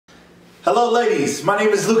Hello ladies, my name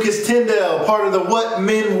is Lucas Tyndale, part of the What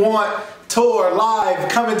Men Want Tour,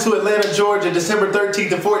 live coming to Atlanta, Georgia, December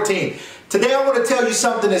 13th and 14th. Today I want to tell you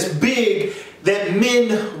something that's big that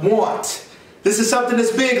men want. This is something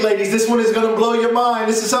that's big, ladies. This one is going to blow your mind.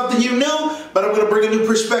 This is something you knew, but I'm going to bring a new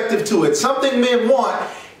perspective to it. Something men want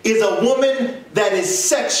is a woman that is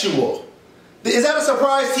sexual. Is that a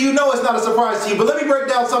surprise to you? No, it's not a surprise to you. But let me break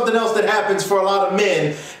down something else that happens for a lot of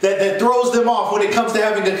men that throws them off when it comes to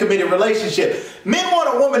having a committed relationship. Men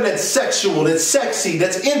want a woman that's sexual, that's sexy,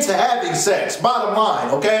 that's into having sex, bottom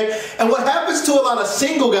line, okay? And what happens to a lot of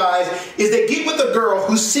single guys is they get with a girl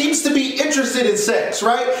who seems to be interested in sex,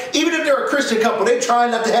 right? Even if they're a Christian couple, they try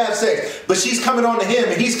not to have sex, but she's coming on to him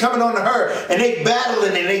and he's coming on to her, and they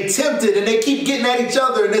battling and they tempted and they keep getting at each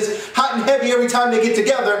other, and it's hot and heavy every time they get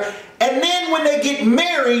together. And then when they get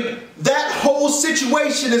married, that whole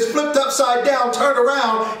situation is flipped upside down, turned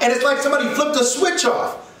around, and it's like somebody flipped a switch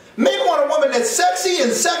off. Men want a woman that's sexy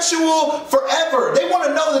and sexual forever. They want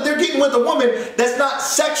to know that they're getting with a woman that's not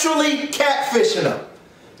sexually catfishing them.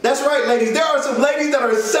 That's right, ladies. There are some ladies that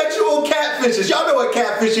are sexual catfishes. Y'all know what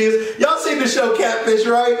catfish is. Y'all seen the show Catfish,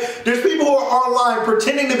 right? There's people who are online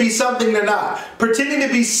pretending to be something they're not, pretending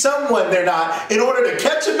to be someone they're not in order to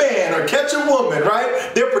catch a man or catch a woman, right?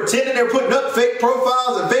 They're pretending they're putting up fake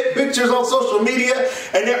profiles and fake pictures on social media,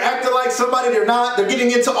 and they're acting like somebody they're not. They're getting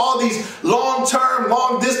into all these long-term,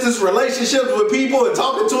 long-distance relationships with people and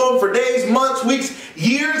talking to them for days, months, weeks,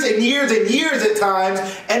 years and years and years at times,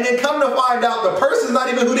 and then come to find out the person's not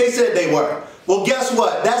even who they said they were. Well, guess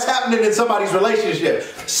what? That's happening in somebody's relationship.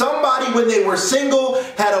 Somebody, when they were single,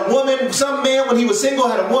 had a woman. Some man, when he was single,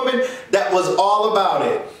 had a woman that was all about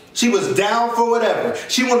it. She was down for whatever.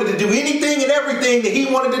 She wanted to do anything and everything that he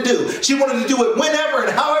wanted to do. She wanted to do it whenever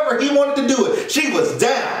and however he wanted to do it. She was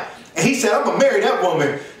down. And he said, I'm going to marry that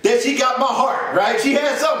woman. That she got my heart, right? She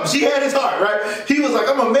had something. She had his heart, right? He was like,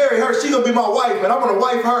 I'm going to marry her. She's going to be my wife, and I'm going to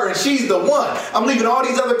wife her, and she's the one. I'm leaving all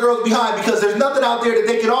these other girls behind because there's nothing out there that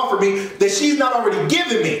they can offer me that she's not already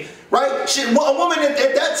giving me, right? A woman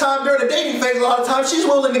at that time during the dating phase, a lot of times, she's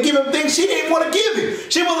willing to give him things she didn't want to give him.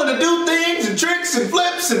 She's willing to do things and tricks and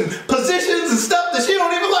flips and positions and stuff that she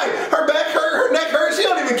don't even like. Her back hurt, her neck hurt, she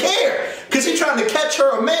don't even care because she's trying to catch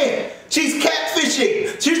her a man. She's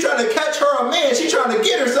catfishing. She's trying to catch her a man. She's trying to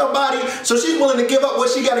get her somebody, so she's willing to give up what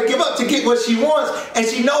she got to give up to get what she wants, and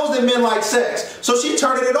she knows that men like sex. So she's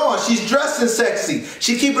turning it on. She's dressing sexy.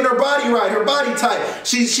 She's keeping her body right, her body tight.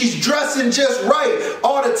 She's dressing just right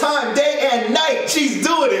all the time, day and night. She's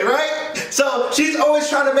doing it, right? So she's always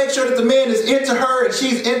trying to make sure that the man is into her and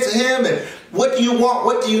she's into him, and what do you want?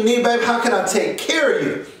 What do you need, babe? How can I take care of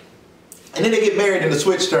you? And then they get married and the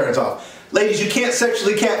switch turns off. Ladies, you can't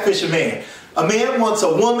sexually catfish a man. A man wants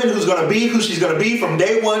a woman who's going to be who she's going to be from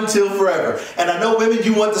day one till forever. And I know women,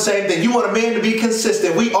 you want the same thing. You want a man to be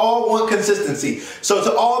consistent. We all want consistency. So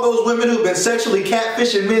to all those women who've been sexually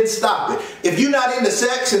catfishing men, stop it. If you're not into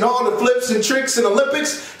sex and all the flips and tricks and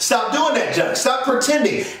Olympics, stop doing that junk. Stop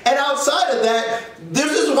pretending. And outside of that,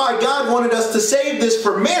 this is why God wanted us to save this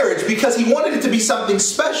for marriage, because he wanted it to be something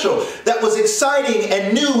special that was exciting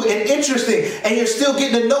and new and interesting, and you're still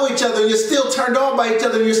getting to know each other, and you're still turned on by each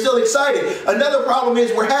other, and you're still excited. Another problem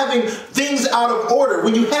is we're having things out of order.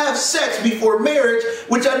 When you have sex before marriage,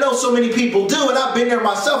 which I know so many people do, and I've been there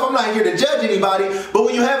myself, I'm not here to judge anybody, but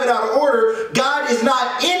when you have it out of order, God is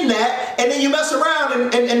not in that, and then you mess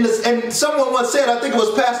around, and someone once said, I think it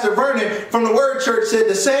was Pastor Vernon from the Word Church, said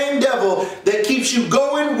the same devil that keeps you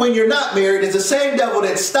going when you're not married is the same devil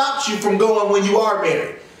that stops you from going when you are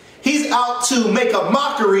married. He's out to make a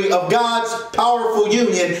mockery of God's powerful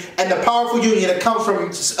union, and the powerful union that comes from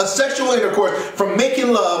a sexual intercourse, from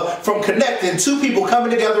making love, from connecting, two people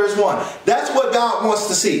coming together as one. That's what God wants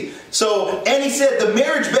to see. So, and he said the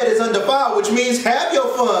marriage bed is undefiled, which means have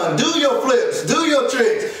your fun, do your flips, do your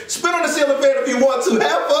tricks, spit on the ceiling fan if you want to,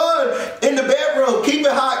 have fun in the bedroom, keep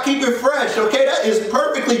it hot, keep it fresh, okay? That is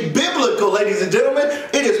perfectly biblical, ladies and gentlemen.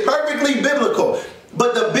 It is perfectly biblical.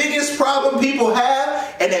 But the biggest problem people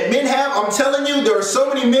have, and that men have, I'm telling you, there are so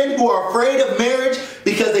many men who are afraid of marriage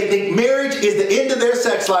because they think marriage is the end of their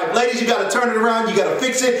sex life. Ladies, you got to turn it around. You got to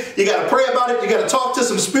fix it. You got to pray about it. You got to talk to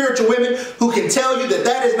some spiritual women who can tell you that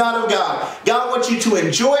that is not of God. God wants you to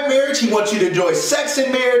enjoy marriage. He wants you to enjoy sex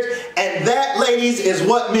in marriage. And that, ladies, is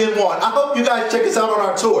what men want. I hope you guys check us out on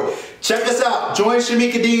our tour. Check us out. Join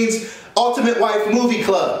Shamika Dean's Ultimate Wife Movie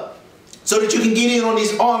Club, so that you can get in on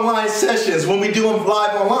these online sessions when we do them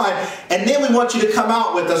live online. And then we want you to come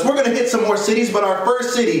out with us. We're going to hit some more cities, but our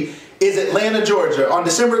first city is Atlanta, Georgia on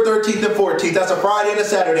December 13th and 14th. That's a Friday and a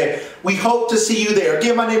Saturday. We hope to see you there.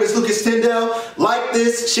 Again, my name is Lucas Tyndale. Like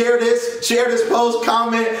this, share this post,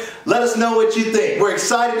 comment. Let us know what you think. We're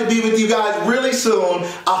excited to be with you guys really soon.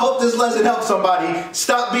 I hope this lesson helps somebody.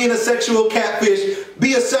 Stop being a sexual catfish.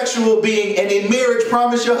 Be a sexual being, and in marriage,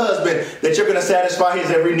 promise your husband that you're going to satisfy his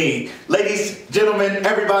every need. Ladies, gentlemen,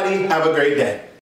 everybody, have a great day.